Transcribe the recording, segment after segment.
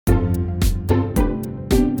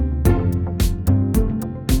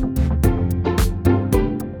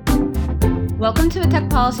Welcome to a Tech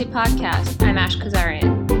Policy Podcast. I'm Ash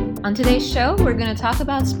Kazarian. On today's show, we're going to talk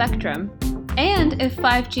about Spectrum and if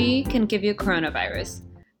 5G can give you coronavirus.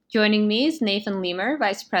 Joining me is Nathan Lemur,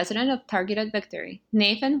 Vice President of Targeted Victory.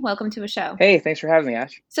 Nathan, welcome to the show. Hey, thanks for having me,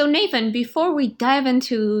 Ash. So Nathan, before we dive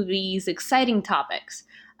into these exciting topics,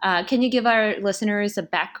 can you give our listeners a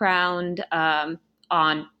background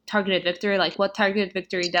on Targeted Victory, like what Targeted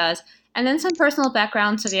Victory does, and then some personal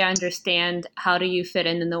background so they understand how do you fit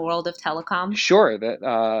in the world of telecom? Sure.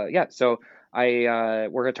 So I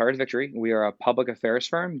work at Targeted Victory. We are a public affairs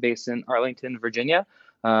firm based in Arlington, Virginia,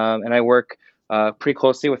 and I work pretty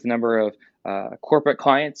closely with a number of corporate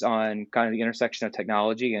clients on kind of the intersection of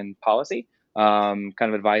technology and policy, kind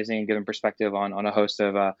of advising and giving perspective on a host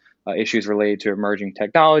of issues related to emerging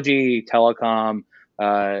technology, telecom,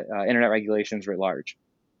 internet regulations writ large.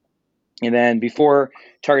 And then before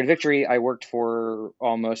Targeted Victory, I worked for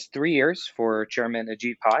almost 3 years for Chairman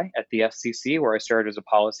Ajit Pai at the FCC, where I served as a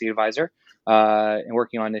policy advisor and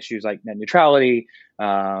working on issues like net neutrality,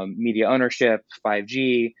 media ownership,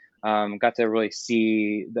 5G. Got to really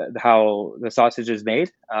see how the sausage is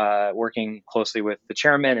made, working closely with the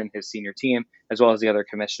chairman and his senior team, as well as the other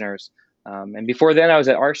commissioners. And before then, I was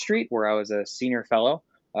at R Street, where I was a senior fellow.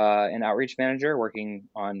 An outreach manager working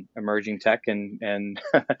on emerging tech and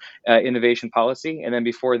innovation policy. And then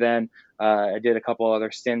before then, I did a couple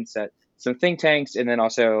other stints at some think tanks, and then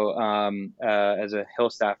also as a Hill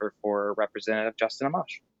staffer for Representative Justin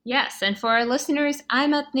Amash. Yes, and for our listeners, I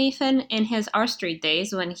met Nathan in his R Street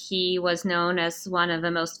days when he was known as one of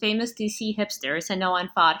the most famous DC hipsters, and no one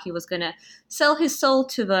thought he was going to sell his soul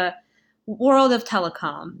to the world of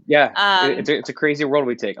telecom. Yeah, it's a crazy world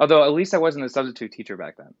we take. Although at least I wasn't a substitute teacher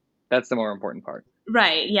back then. That's the more important part.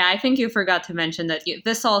 Right. Yeah, I think you forgot to mention that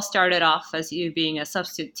this all started off as you being a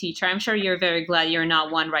substitute teacher. I'm sure you're very glad you're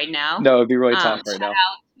not one right now. No, it'd be really tough right now. Shout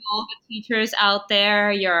out to all the teachers out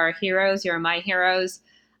there. You're our heroes. You're my heroes.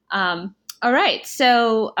 All right.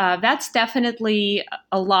 So that's definitely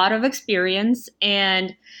a lot of experience.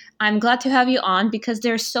 And I'm glad to have you on because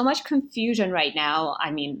there's so much confusion right now,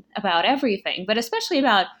 about everything, but especially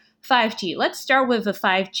about 5G. Let's start with the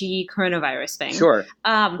 5G coronavirus thing. Sure.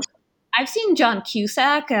 I've seen John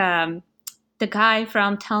Cusack, the guy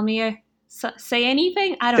from Tell Me Say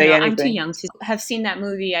Anything. I don't know. Anything. I'm too young to have seen that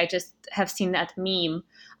movie. I just have seen that meme.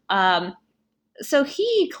 So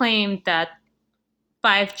he claimed that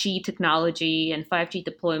 5G technology and 5G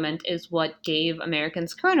deployment is what gave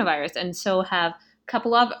Americans coronavirus, and so have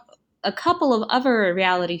a couple of other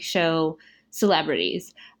reality show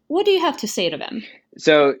celebrities. What do you have to say to them?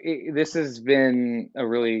 So this has been a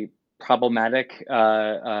really problematic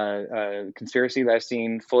conspiracy that I've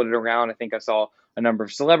seen floated around. I think I saw a number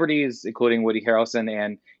of celebrities, including Woody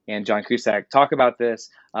Harrelson and John Cusack, talk about this,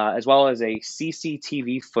 as well as a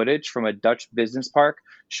CCTV footage from a Dutch business park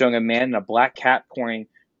showing a man in a black cap pouring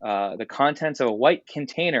the contents of a white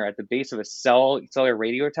container at the base of a cellular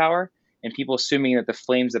radio tower, and people assuming that the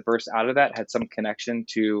flames that burst out of that had some connection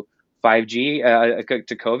to 5G,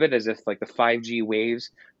 to COVID, as if like the 5G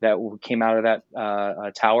waves that came out of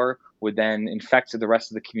that tower would then infect the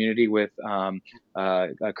rest of the community with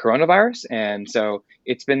coronavirus. And so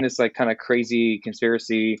it's been this like kind of crazy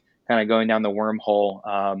conspiracy kind of going down the wormhole.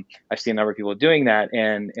 I've seen a number of people doing that.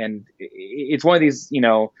 And it's one of these,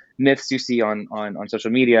 myths you see on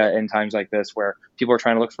social media in times like this where people are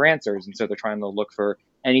trying to look for answers. And so they're trying to look for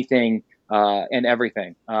anything and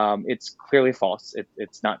everything. It's clearly false.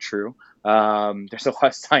 It's not true. There's a lot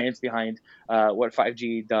of science behind what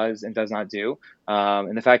 5G does and does not do.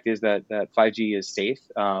 And the fact is that 5G is safe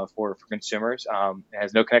for consumers. It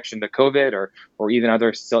has no connection to COVID or even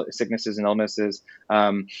other sicknesses and illnesses.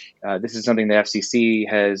 This is something the FCC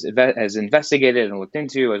has investigated and looked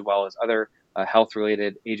into, as well as other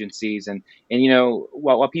health-related agencies. And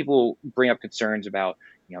while people bring up concerns about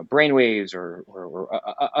brainwaves or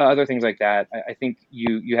other things like that, I think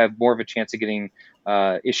you have more of a chance of getting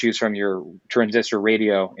issues from your transistor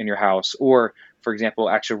radio in your house, or, for example,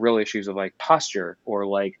 actual real issues of like posture or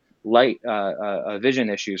like light vision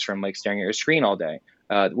issues from like staring at your screen all day,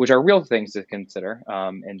 which are real things to consider,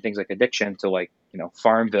 and things like addiction to like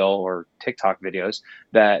Farmville or TikTok videos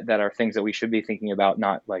that are things that we should be thinking about,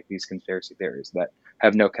 not like these conspiracy theories that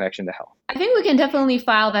have no connection to health. I think we can definitely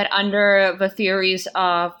file that under the theories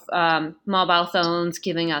of mobile phones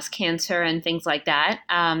giving us cancer and things like that,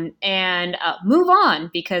 and move on,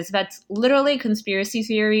 because that's literally conspiracy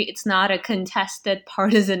theory. It's not a contested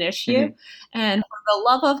partisan issue. Mm-hmm. And for the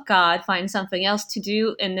love of God, find something else to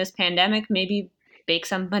do in this pandemic. Maybe bake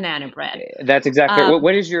some banana bread. That's exactly.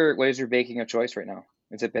 What is your baking of choice right now?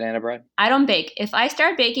 Is it banana bread? I don't bake. If I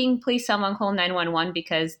start baking, please someone call 911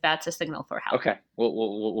 because that's a signal for help. Okay,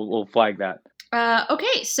 we'll flag that.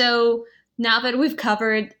 Okay, so now that we've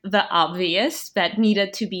covered the obvious that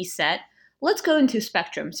needed to be said, let's go into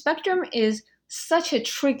spectrum. Spectrum is such a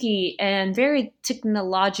tricky and very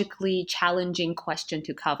technologically challenging question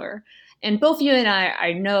to cover. And both you and I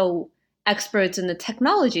are no experts in the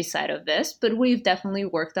technology side of this, but we've definitely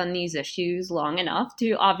worked on these issues long enough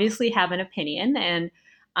to obviously have an opinion. And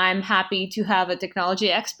I'm happy to have a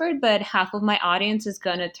technology expert, but half of my audience is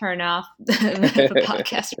going to turn off the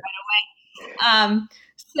podcast. Um,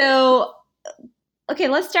 so, okay,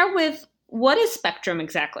 let's start with what is spectrum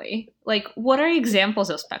exactly? Like, what are examples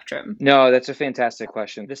of spectrum? No, that's a fantastic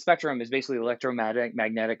question. The spectrum is basically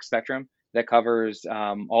magnetic spectrum that covers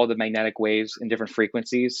all the magnetic waves in different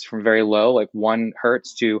frequencies from very low, like 1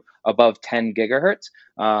 hertz, to above 10 gigahertz.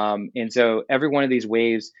 And so every one of these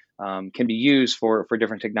waves can be used for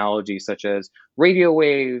different technologies, such as radio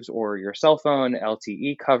waves or your cell phone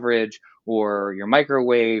LTE coverage or your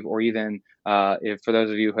microwave, or even if for those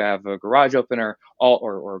of you who have a garage opener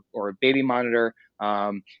or a baby monitor.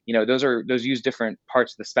 Those use different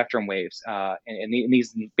parts of the spectrum waves, and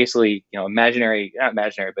these basically, imaginary, not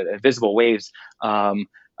imaginary, but invisible waves,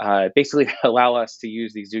 basically allow us to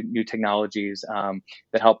use these new technologies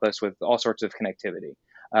that help us with all sorts of connectivity.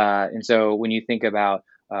 And so when you think about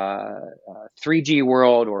 3G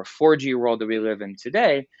world or 4G world that we live in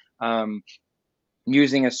today,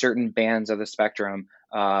 using a certain bands of the spectrum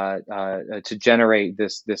to generate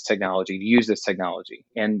this technology, to use this technology.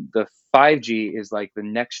 And the 5G is like the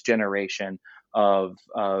next generation of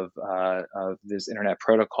this internet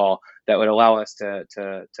protocol that would allow us to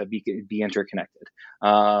be interconnected.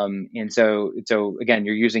 And so again,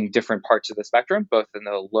 you're using different parts of the spectrum, both in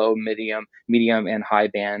the low, medium, and high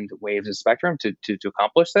band waves of spectrum to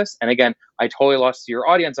accomplish this. And again, I totally lost your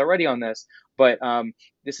audience already on this, but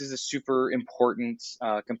this is a super important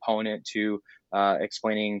component to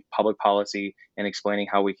explaining public policy and explaining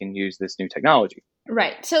how we can use this new technology.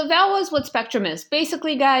 Right. So that was what spectrum is.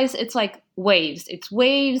 Basically, guys, it's like waves. It's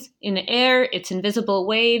waves in the air. It's invisible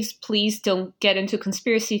waves. Please don't get into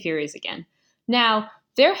conspiracy theories again. Now,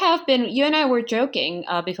 there have been, you and I were joking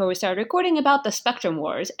before we started recording about the spectrum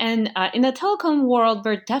wars. And in the telecom world,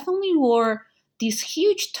 there definitely were these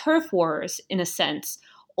huge turf wars, in a sense,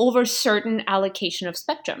 over certain allocation of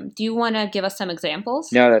spectrum. Do you want to give us some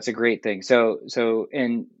examples? No, that's a great thing.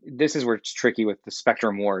 And this is where it's tricky with the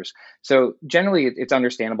spectrum wars. So generally, it's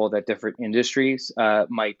understandable that different industries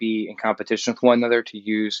might be in competition with one another to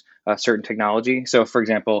use certain technology. So, for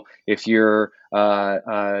example, if you're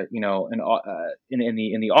in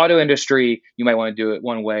the auto industry, you might want to do it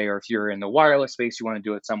one way, or if you're in the wireless space, you want to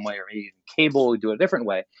do it some way, or maybe cable, do it a different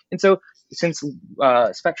way. And so, since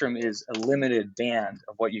spectrum is a limited band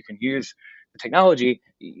of what you can use the technology,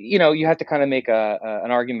 you have to kind of make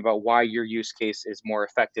an argument about why your use case is more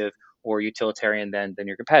effective or utilitarian than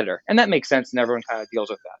your competitor, and that makes sense, and everyone kind of deals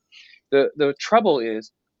with that. The trouble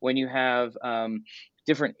is when you have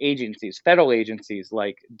different agencies, federal agencies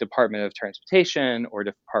like Department of Transportation or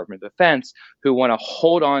Department of Defense, who want to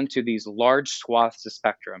hold on to these large swaths of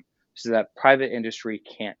spectrum so that private industry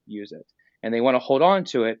can't use it. And they want to hold on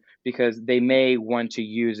to it because they may want to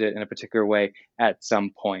use it in a particular way at some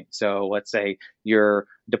point. So let's say your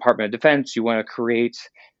Department of Defense, you want to create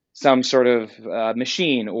some sort of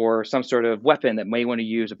machine or some sort of weapon that may want to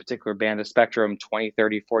use a particular band of spectrum 20,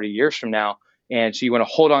 30, 40 years from now. And so you want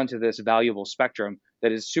to hold on to this valuable spectrum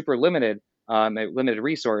that is super limited, a limited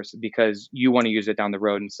resource, because you want to use it down the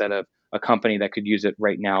road instead of a company that could use it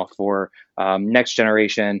right now for next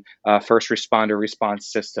generation first responder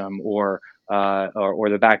response system or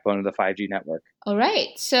the backbone of the 5G network. All right.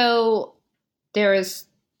 So there is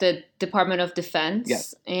the Department of Defense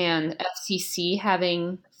Yes. and FCC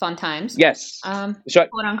having fun times. Yes.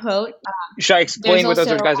 Quote unquote. Should I explain what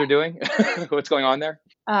those guys are doing? What's going on there?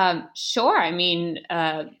 Sure. I mean,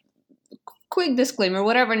 quick disclaimer,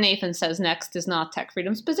 whatever Nathan says next is not Tech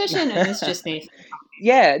Freedom's position, and it's just Nathan.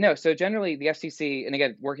 Yeah, no. So generally the FCC, and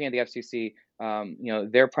again, working at the FCC,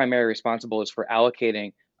 their primary responsible is for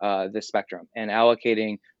allocating the spectrum and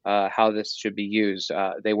allocating how this should be used.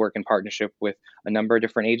 They work in partnership with a number of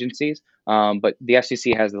different agencies, but the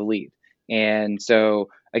FCC has the lead. And so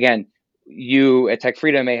again, you at Tech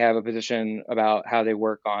Freedom may have a position about how they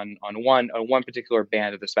work on one particular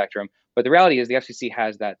band of the spectrum, but the reality is the FCC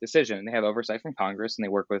has that decision, and they have oversight from Congress, and they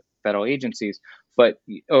work with federal agencies. But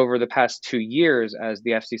over the past 2 years, as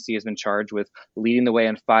the FCC has been charged with leading the way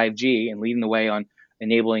on 5G and leading the way on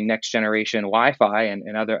enabling next generation Wi-Fi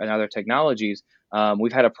and other technologies,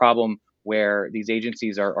 we've had a problem where these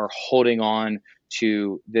agencies are holding on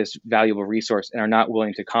to this valuable resource and are not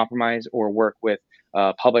willing to compromise or work with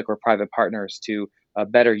public or private partners to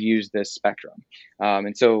better use this spectrum.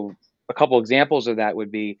 And so a couple examples of that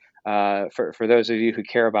would be for those of you who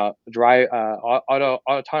care about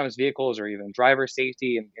autonomous vehicles or even driver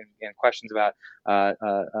safety and questions about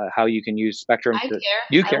how you can use spectrum. I care.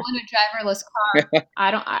 You I care. want a driverless car.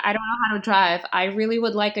 I don't know how to drive. I really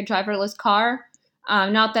would like a driverless car.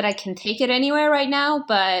 Not that I can take it anywhere right now,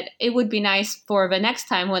 but it would be nice for the next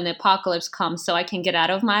time when the apocalypse comes, so I can get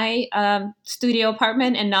out of my studio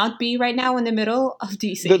apartment and not be right now in the middle of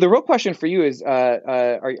DC. The real question for you is,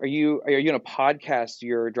 are you going to podcast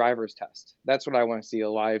your driver's test? That's what I want to see, a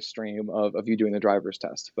live stream of you doing the driver's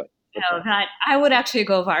test. But that I would actually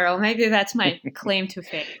go viral. Maybe that's my claim to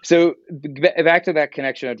fame. So back to that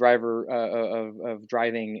connection of of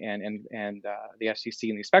driving and the FCC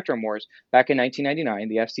and the spectrum wars. Back in 1999,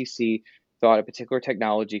 the FCC thought a particular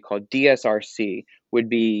technology called DSRC would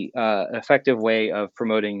be an effective way of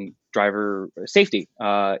promoting driver safety,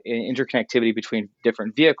 interconnectivity between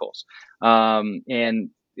different vehicles, and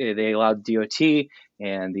they allowed DOT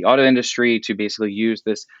and the auto industry to basically use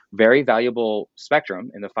this very valuable spectrum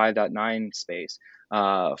in the 5.9 space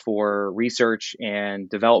for research and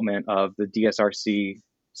development of the DSRC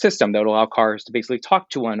system that would allow cars to basically talk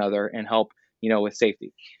to one another and help, with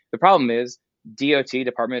safety. The problem is DOT,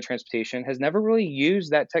 Department of Transportation, has never really used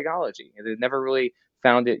that technology. They've never really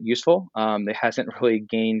found it useful. It hasn't really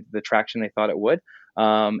gained the traction they thought it would.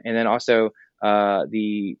 And then also,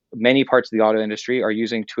 the many parts of the auto industry are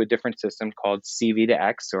using to a different system called CV to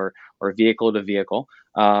X or vehicle to vehicle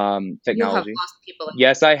technology. You have lost people.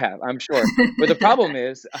 Yes, I have. I'm sure. But the problem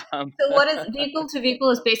is, so what is vehicle to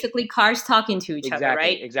vehicle? Is basically cars talking to each other,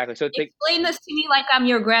 right? Exactly. So explain this to me like I'm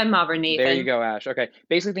your grandmother, Nathan. There you go, Ash. Okay.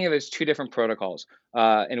 Basically, think of it as two different protocols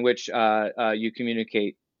in which you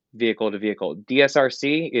communicate vehicle to vehicle.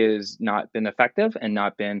 DSRC is not been effective and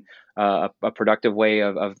not been a productive way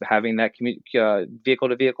of having that vehicle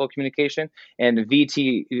to vehicle communication. And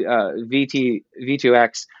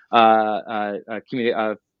V2X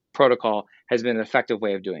protocol has been an effective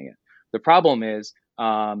way of doing it. The problem is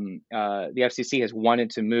the FCC has wanted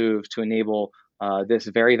to move to enable this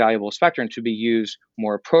very valuable spectrum to be used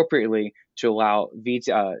more appropriately to allow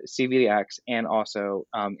CVX and also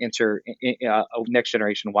next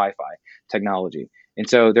generation Wi-Fi technology. And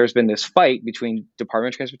so there's been this fight between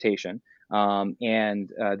Department of Transportation and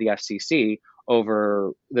the FCC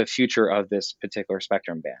over the future of this particular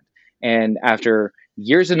spectrum band. And after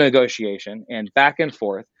years of negotiation and back and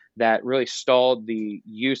forth that really stalled the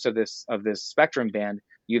use of this spectrum band,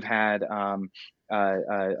 you've had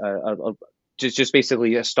just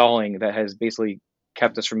basically a stalling that has basically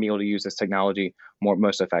kept us from being able to use this technology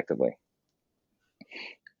most effectively.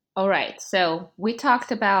 All right. So we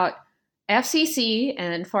talked about FCC,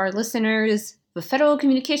 and for our listeners, the Federal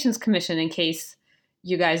Communications Commission, in case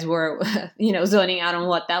you guys were, zoning out on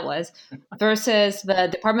what that was, versus the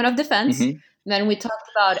Department of Defense. Mm-hmm. Then we talked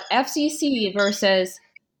about FCC versus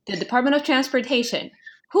the Department of Transportation.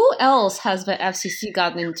 Who else has the FCC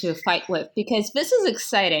gotten into a fight with? Because this is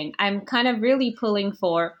exciting. I'm kind of really pulling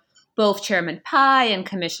for both Chairman Pai and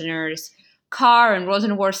Commissioners Carr and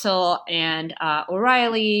Rosenworcel and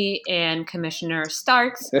O'Reilly and Commissioner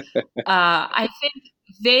Starks. I think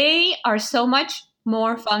they are so much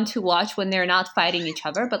more fun to watch when they're not fighting each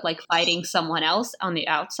other, but like fighting someone else on the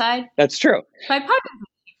outside. That's true. Bipartisan,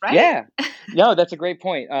 right? Yeah. No, that's a great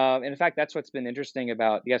point. And in fact, that's what's been interesting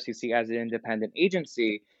about the FCC as an independent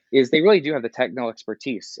agency is they really do have the technical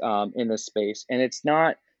expertise in this space. And it's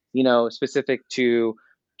not, specific to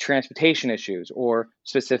transportation issues or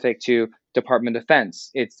specific to Department of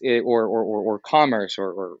Defense, or Commerce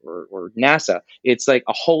or NASA. It's like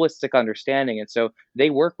a holistic understanding, and so they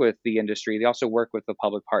work with the industry. They also work with the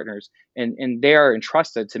public partners, and they are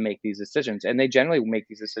entrusted to make these decisions. And they generally make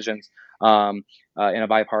these decisions in a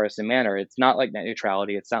bipartisan manner. It's not like net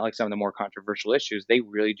neutrality. It's not like some of the more controversial issues. They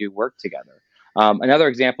really do work together. Another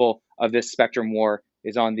example of this spectrum war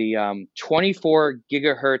is on the 24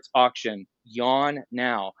 gigahertz auction. Yawn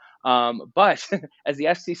now. But as the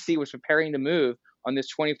FCC was preparing to move on this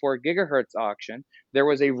 24 gigahertz auction, there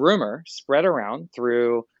was a rumor spread around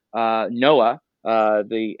through NOAA,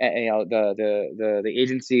 the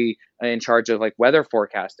agency in charge of like weather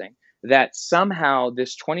forecasting, that somehow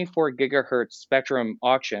this 24 gigahertz spectrum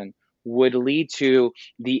auction would lead to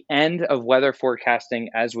the end of weather forecasting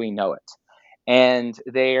as we know it. And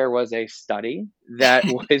there was a study that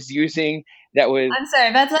was using that was. I'm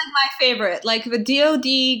sorry, that's like my favorite. Like the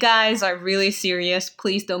DoD guys are really serious.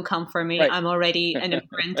 Please don't come for me. Right. I'm already an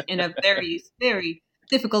imprint in a very, very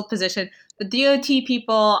difficult position. The DOT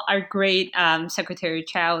people are great. Secretary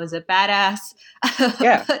Chow is a badass,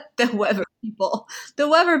 Yeah. but the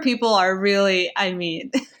weather people are really. I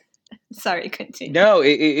mean, sorry, continue. No,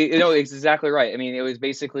 no, it's exactly right. I mean, it was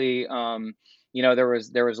basically,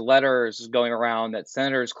 there was letters going around that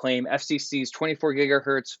senators claim FCC's 24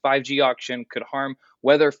 gigahertz 5G auction could harm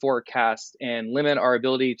weather forecasts and limit our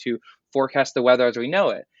ability to forecast the weather as we know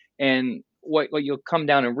it. And what you'll come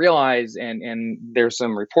down and realize, and there's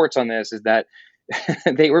some reports on this, is that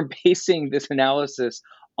they were basing this analysis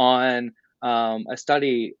on a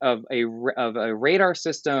study of a radar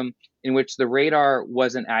system in which the radar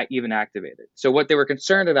wasn't even activated. So what they were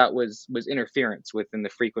concerned about was interference within the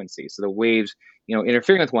frequency, so the waves,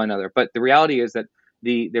 interfering with one another. But the reality is that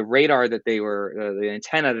the radar that they were the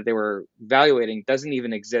antenna that they were evaluating doesn't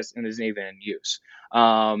even exist and isn't even in use.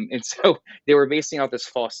 And so they were basing out this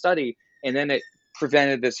false study, and then it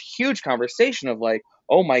prevented this huge conversation of like,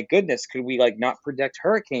 oh my goodness, could we like not predict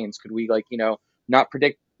hurricanes? Could we like not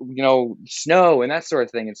predict snow and that sort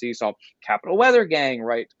of thing? And so you saw Capital Weather Gang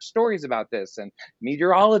write stories about this and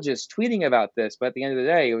meteorologists tweeting about this. But at the end of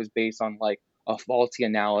the day, it was based on like a faulty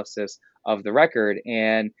analysis of the record.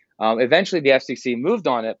 And eventually the FCC moved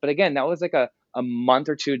on it. But again, that was like a month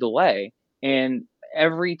or two delay. And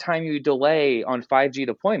every time you delay on 5G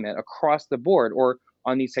deployment across the board or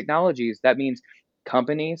on these technologies, that means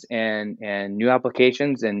companies and new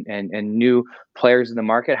applications and new players in the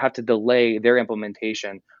market have to delay their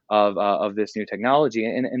implementation of this new technology,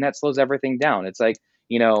 and that slows everything down. It's like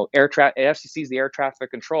FCC is the air traffic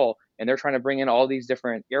control, and they're trying to bring in all these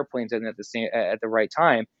different airplanes in at the right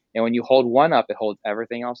time, and when you hold one up, it holds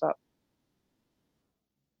everything else up.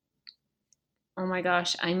 Oh my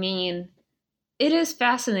gosh, I mean, it is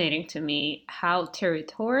fascinating to me how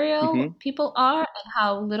territorial Hmm. people are and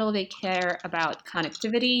how little they care about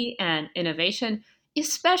connectivity and innovation,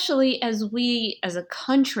 especially as we as a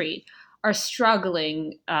country are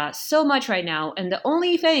struggling so much right now. And the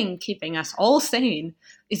only thing keeping us all sane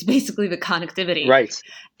is basically the connectivity. Right.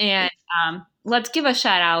 And let's give a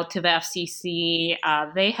shout out to the FCC.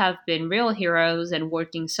 They have been real heroes and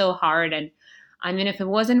working so hard. And I mean, if it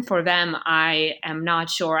wasn't for them, I am not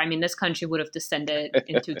sure. I mean, this country would have descended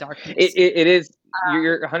into darkness. It is.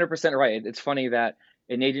 You're 100% right. It's funny that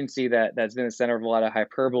an agency that's been the center of a lot of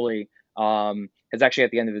hyperbole has actually,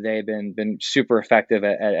 at the end of the day, been super effective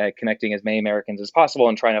at connecting as many Americans as possible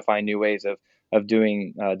and trying to find new ways of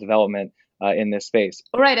doing development in this space.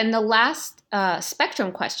 All right, and the last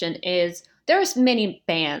spectrum question is: there's many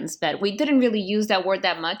bands, but we didn't really use that word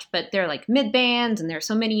that much. But they're like mid bands, and there's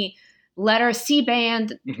so many letters, C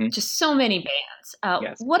band, Hmm. just so many bands.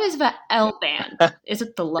 Yes. What is the L band? Is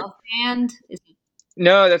it the love band? Is it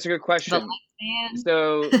No, that's a good the question. light band?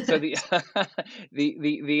 So the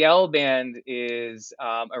the L band is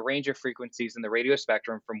a range of frequencies in the radio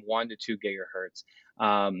spectrum from 1 to 2 gigahertz,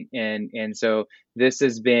 and so this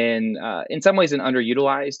has been in some ways an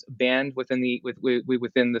underutilized band within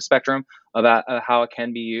the spectrum about how it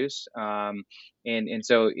can be used, and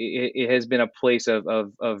so it has been a place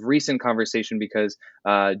of recent conversation because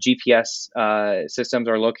GPS systems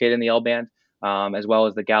are located in the L band. As well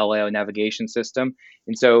as the Galileo navigation system.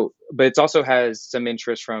 And so, but it also has some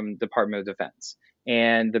interest from Department of Defense.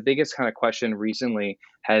 And the biggest kind of question recently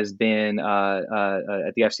has been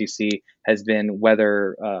at the FCC has been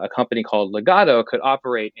whether a company called Legato could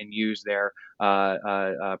operate and use their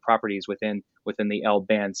properties within the L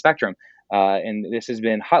band spectrum. And this has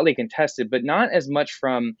been hotly contested, but not as much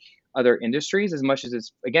from other industries as much as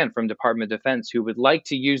it's again from Department of Defense, who would like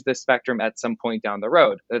to use this spectrum at some point down the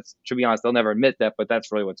road. That's, to be honest, they'll never admit that, but that's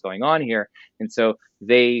really what's going on here. And so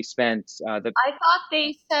they spent I thought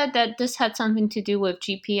they said that this had something to do with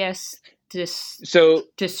GPS so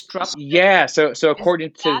disruption. yeah, so Is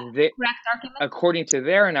according that to the correct argument? according to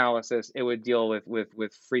their analysis, it would deal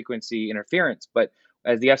with frequency interference. But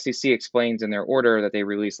as the FCC explains in their order that they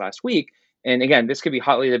released last week, and again, this could be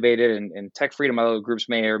hotly debated, and tech freedom other groups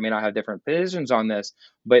may or may not have different positions on this.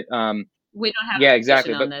 But We don't have yeah, a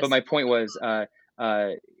exactly. position on But this. my point was,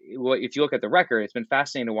 if you look at the record, it's been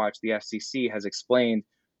fascinating to watch. The FCC has explained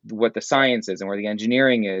what the science is and where the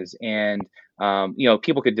engineering is, and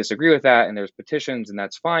people could disagree with that, and there's petitions, and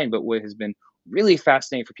that's fine. But what has been really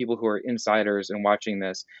fascinating for people who are insiders and watching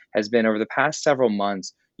this has been over the past several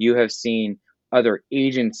months, you have seen other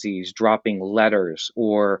agencies dropping letters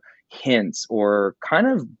or hints or kind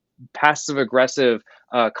of passive aggressive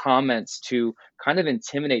comments to kind of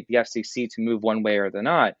intimidate the FCC to move one way or the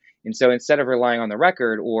not. And so instead of relying on the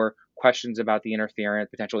record or questions about the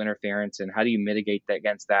potential interference, and how do you mitigate that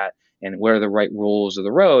against that, and what are the right rules of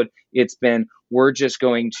the road, it's been, we're just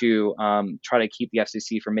going to try to keep the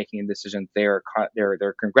FCC from making a decision they're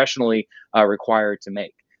congressionally required to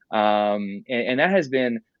make. And that has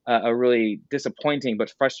been a really disappointing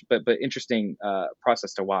but interesting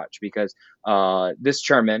process to watch, because this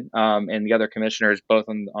chairman and the other commissioners, both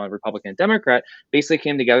on Republican and Democrat, basically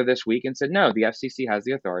came together this week and said, no, the FCC has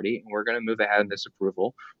the authority, and we're going to move ahead in this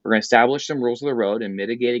approval. We're going to establish some rules of the road and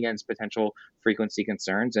mitigate against potential frequency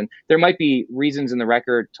concerns. And there might be reasons in the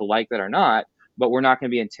record to like that or not, but we're not going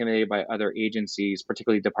to be intimidated by other agencies,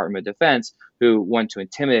 particularly Department of Defense, who want to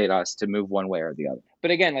intimidate us to move one way or the other. But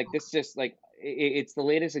again, like, this just like, it's the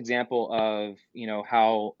latest example of,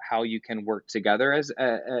 how you can work together as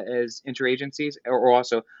interagencies, or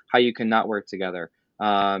also how you cannot work together.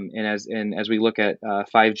 And as we look at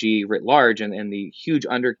 5G writ large, and the huge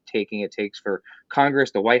undertaking it takes for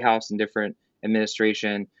Congress, the White House, and different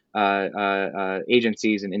administration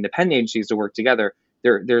agencies and independent agencies to work together,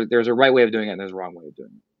 there's a right way of doing it and there's a wrong way of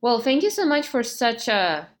doing it. Well, thank you so much for such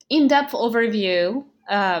a in-depth overview.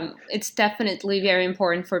 It's definitely very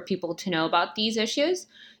important for people to know about these issues.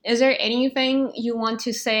 Is there anything you want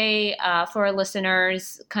to say for our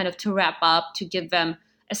listeners, kind of to wrap up, to give them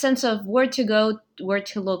a sense of where to go, where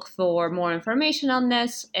to look for more information on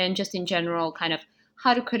this, and just in general, kind of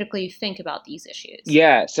how to critically think about these issues?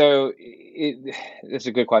 Yeah, so it's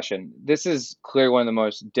a good question. This is clearly one of the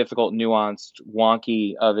most difficult, nuanced,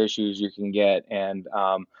 wonky of issues you can get. And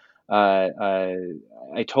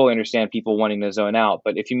I totally understand people wanting to zone out.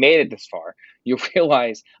 But if you made it this far, you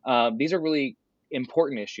realize these are really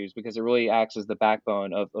important issues, because it really acts as the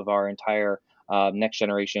backbone of our entire next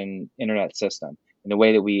generation internet system, and the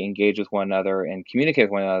way that we engage with one another and communicate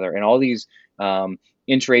with one another. And all these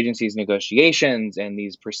interagencies negotiations and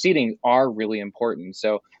these proceedings are really important.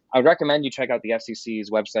 So I would recommend you check out the FCC's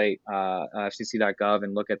website, fcc.gov,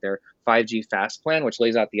 and look at their 5G Fast Plan, which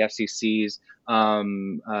lays out the FCC's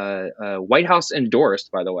White House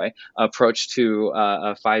endorsed, by the way, approach to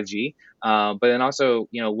 5G. But then also,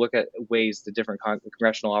 look at ways the different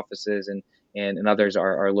congressional offices and others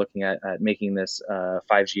are looking at making this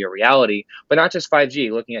 5G a reality, but not just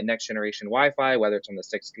 5G, looking at next generation Wi-Fi, whether it's on the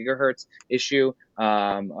 6 gigahertz issue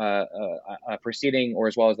proceeding, or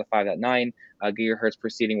as well as the 5.9 gigahertz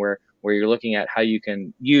proceeding, where you're looking at how you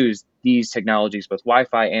can use these technologies, both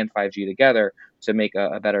Wi-Fi and 5G together, to make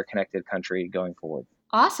a better connected country going forward.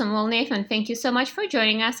 Awesome. Well, Nathan, thank you so much for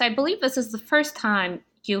joining us. I believe this is the first time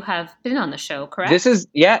you have been on the show, correct? This is,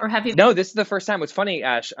 yeah. Or have you? No, this is the first time. What's funny,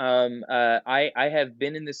 Ash, I have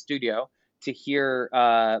been in the studio to hear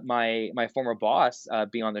my former boss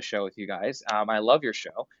be on the show with you guys. I love your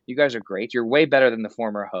show. You guys are great. You're way better than the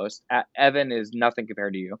former host. Evan is nothing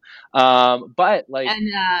compared to you. But like, and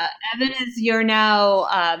Evan is your now.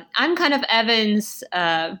 I'm kind of Evan's.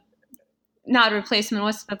 Not replacement,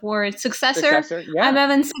 what's the word? Successor? Yeah. I'm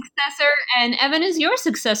Evan's successor, and Evan is your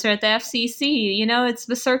successor at the FCC. It's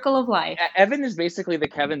the circle of life. Evan is basically the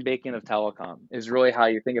Kevin Bacon of telecom, is really how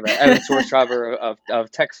you think about it. Evan Sourcetraver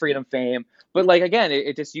of Tech Freedom fame. But like, again,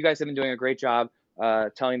 it just, you guys have been doing a great job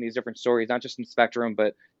telling these different stories, not just in Spectrum,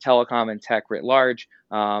 but telecom and tech writ large.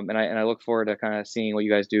 And I look forward to kind of seeing what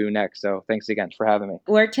you guys do next. So thanks again for having me.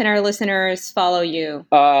 Where can our listeners follow you?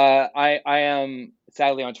 I am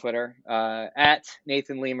sadly on Twitter, at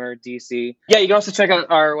Nathan Lemur DC. Yeah, you can also check out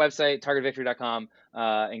our website, targetvictory.com,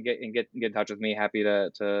 and get in touch with me. Happy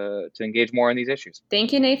to engage more on these issues.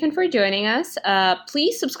 Thank you, Nathan, for joining us.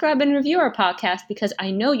 Please subscribe and review our podcast, because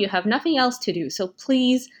I know you have nothing else to do. So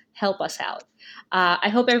please help us out. I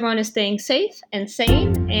hope everyone is staying safe and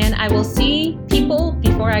sane, and I will see people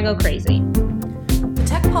before I go crazy. The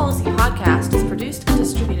Tech Policy Podcast is produced and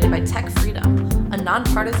distributed by Tech Freedom, a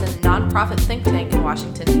nonpartisan, nonprofit think tank in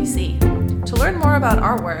Washington, D.C. To learn more about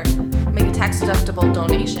our work, make a tax-deductible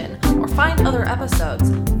donation, or find other episodes,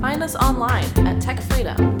 find us online at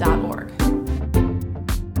techfreedom.org.